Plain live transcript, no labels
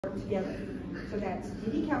together. So that's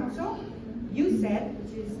DD Council, USED,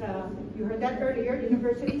 which is, you heard that earlier,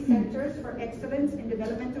 University Centers for Excellence in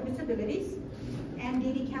Developmental Disabilities, and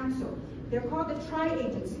DD Council. They're called the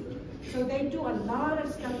tri-agency. So they do a lot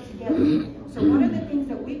of stuff together. So one of the things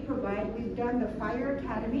that we provide, we've done the Fire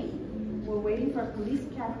Academy. We're waiting for Police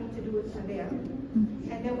Academy to do it for them.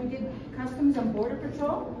 And then we did Customs and Border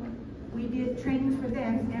Patrol. We did trainings for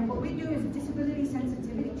them. And what we do is disability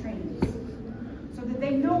sensitivity trainings. So that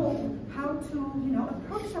they know how to,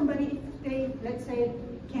 approach somebody if they, let's say,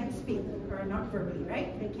 can't speak or not verbally,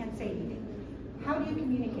 right? They can't say anything. How do you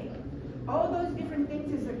communicate? All those different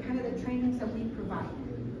things is kind of the trainings that we provide.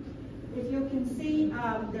 If you can see,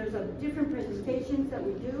 there's a different presentations that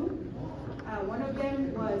we do. One of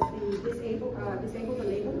them was the disable the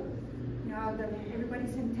label. Now, everybody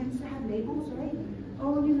tends to have labels, right?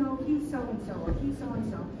 Oh, he's so-and-so, or he's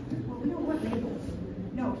so-and-so. Well, we don't want labels.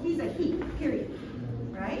 No, he's a he, period.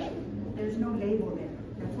 Right? There's no label there.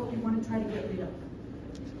 That's what we want to try to get rid of.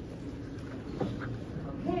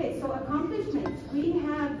 Okay, so accomplishments. We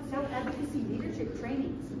have self-advocacy leadership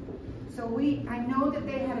trainings. So I know that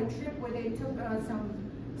they had a trip where they took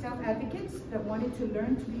some self-advocates that wanted to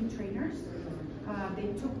learn to be trainers.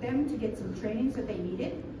 They took them to get some trainings that they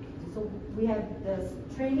needed. So we have the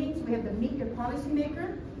trainings, we have the Meet Your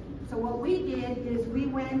Policymaker. So what we did is we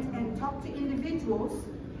went and talked to individuals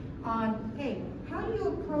on, hey, how do you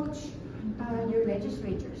approach your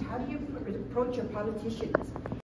legislators? How do you approach your politicians?